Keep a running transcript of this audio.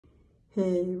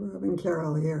Hey, Robin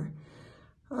Carroll here.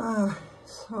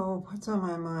 So what's on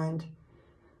my mind?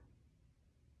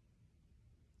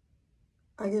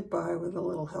 I get by with a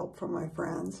little help from my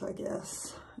friends, I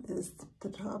guess, is the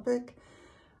topic.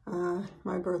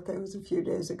 My birthday was a few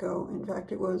days ago. In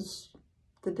fact, it was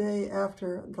the day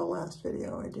after the last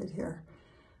video I did here.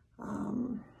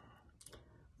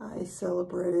 I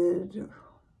celebrated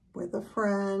with a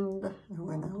friend. I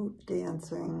went out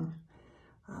dancing.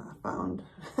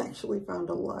 Actually found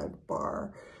a live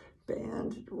bar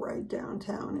band right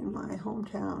downtown in my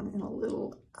hometown in a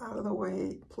little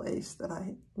out-of-the-way place that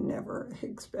I never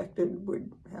expected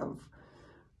would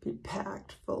be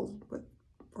packed full with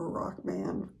a rock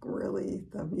band. Really,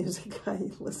 the music I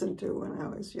listened to when I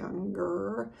was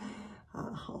younger,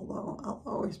 although I'll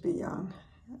always be young,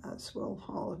 as will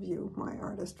all of you, my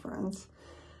artist friends.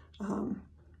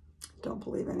 Don't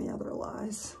believe any other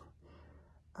lies.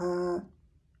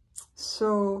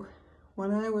 So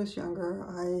when I was younger,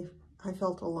 I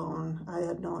felt alone. I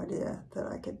had no idea that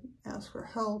I could ask for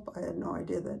help. I had no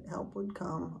idea that help would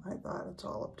come. I thought it's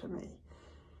all up to me.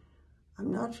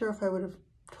 I'm not sure if I would have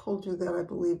told you that I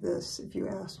believe this if you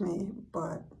asked me,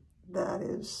 but that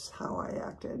is how I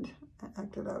acted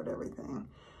out everything.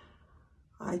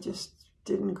 I just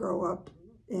didn't grow up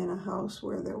in a house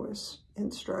where there was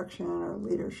instruction or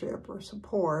leadership or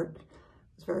support. It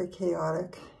was very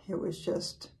chaotic. It was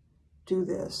just do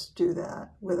this, do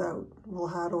that, without, well,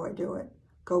 how do I do it?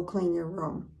 Go clean your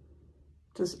room.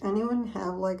 Does anyone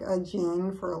have like a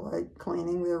gene for like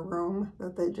cleaning their room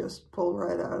that they just pull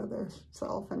right out of their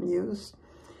self and use?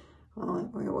 Well,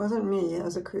 it wasn't me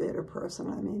as a creative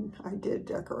person. I mean, I did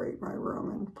decorate my room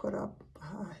and put up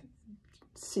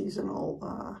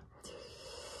seasonal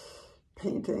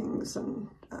paintings and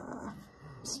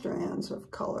strands of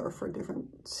color for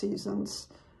different seasons.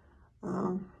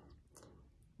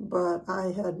 But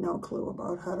I had no clue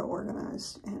about how to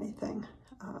organize anything.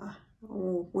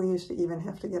 We used to even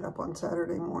have to get up on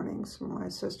Saturday mornings. My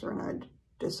sister and I'd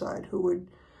decide who would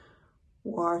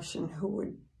wash and who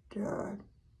would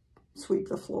sweep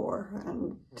the floor.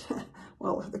 And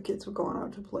well, the kids were going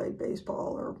out to play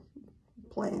baseball or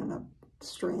play in a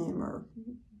stream or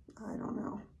I don't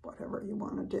know, whatever you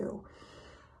want to do.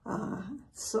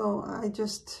 So I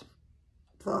just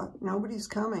thought, nobody's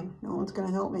coming. No one's going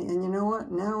to help me. And you know what?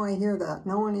 Now I hear that.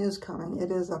 No one is coming.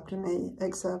 It is up to me,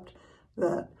 except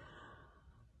that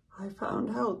I found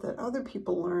out that other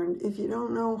people learned if you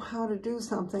don't know how to do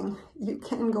something, you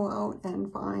can go out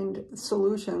and find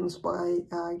solutions by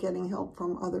getting help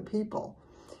from other people.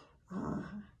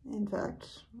 In fact,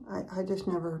 I did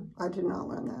not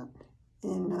learn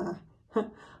that.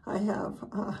 I have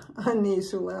a niece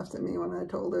who laughed at me when I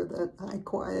told her that I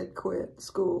quiet quit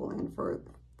school in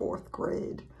fourth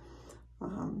grade.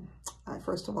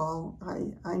 First of all,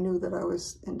 I knew that I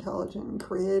was intelligent and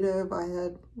creative. I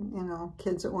had,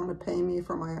 kids that wanted to pay me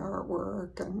for my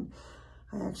artwork, and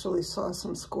I actually saw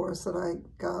some scores that I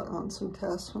got on some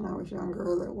tests when I was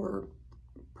younger that were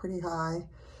pretty high,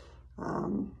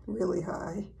 really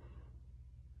high.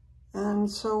 And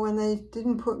so when they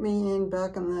didn't put me in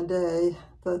back in the day,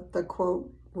 the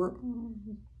quote,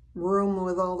 room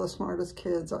with all the smartest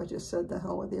kids, I just said, the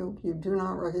hell with you. You do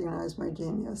not recognize my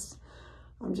genius.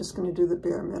 I'm just going to do the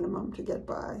bare minimum to get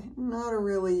by. Not a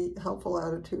really helpful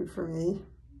attitude for me,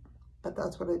 but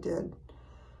that's what I did.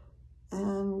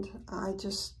 And I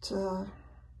just,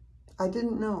 I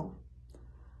didn't know.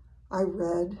 I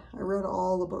read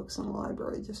all the books in the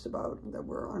library just about that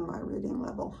were on my reading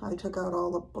level. I took out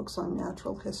all the books on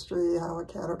natural history, how a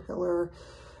caterpillar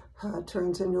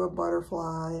turns into a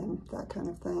butterfly and that kind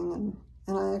of thing.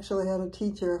 And I actually had a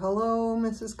teacher, hello,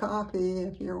 Mrs. Coffee,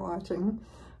 if you're watching,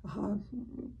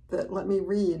 that let me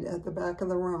read at the back of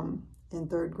the room in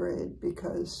third grade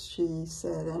because she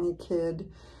said any kid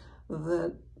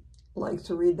that likes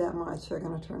to read that much, they're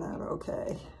going to turn out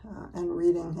okay. And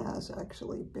reading has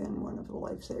actually been one of the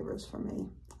lifesavers for me.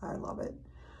 I love it.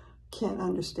 Can't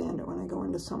understand it when I go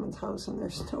into someone's house and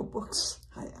there's no books.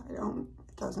 It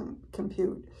doesn't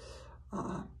compute.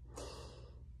 And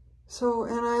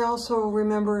I also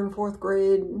remember in fourth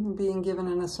grade being given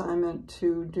an assignment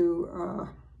to do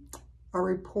a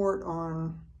report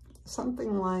on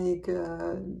something like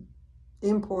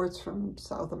imports from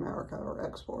South America, or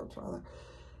exports rather.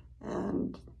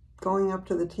 And going up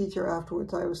to the teacher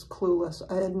afterwards, I was clueless.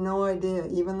 I had no idea,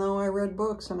 even though I read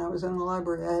books and I was in the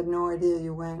library, I had no idea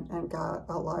you went and got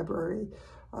a library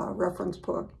reference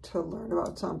book to learn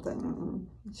about something.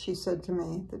 And she said to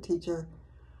me, the teacher,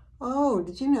 oh,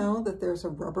 did you know that there's a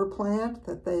rubber plant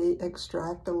that they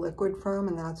extract a liquid from,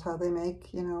 and that's how they make,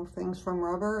 things from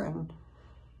rubber? And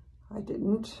I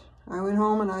didn't. I went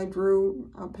home and I drew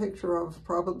a picture of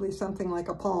probably something like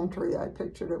a palm tree. I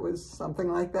pictured it was something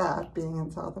like that, being in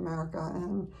South America,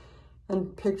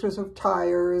 and pictures of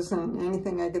tires and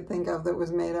anything I could think of that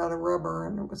was made out of rubber.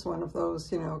 And it was one of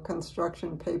those, you know,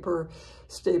 construction paper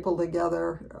stapled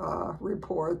together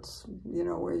reports, you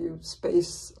know, where you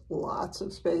space lots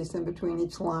of space in between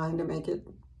each line to make it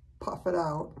puff it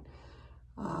out.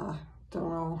 Don't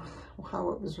know how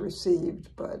it was received,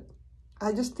 but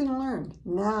I just didn't learn.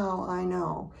 Now I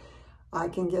know I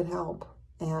can get help.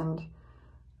 And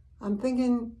I'm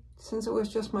thinking, since it was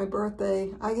just my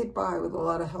birthday, I get by with a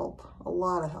lot of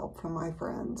help from my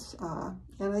friends.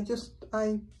 And I just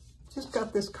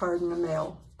got this card in the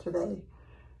mail today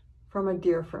from a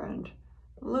dear friend.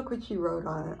 Look what she wrote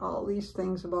on it. All these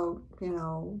things about, you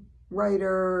know,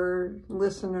 writer,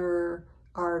 listener,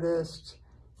 artist,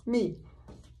 me.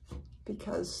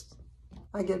 Because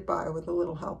I get by with a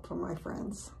little help from my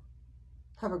friends.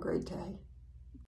 Have a great day.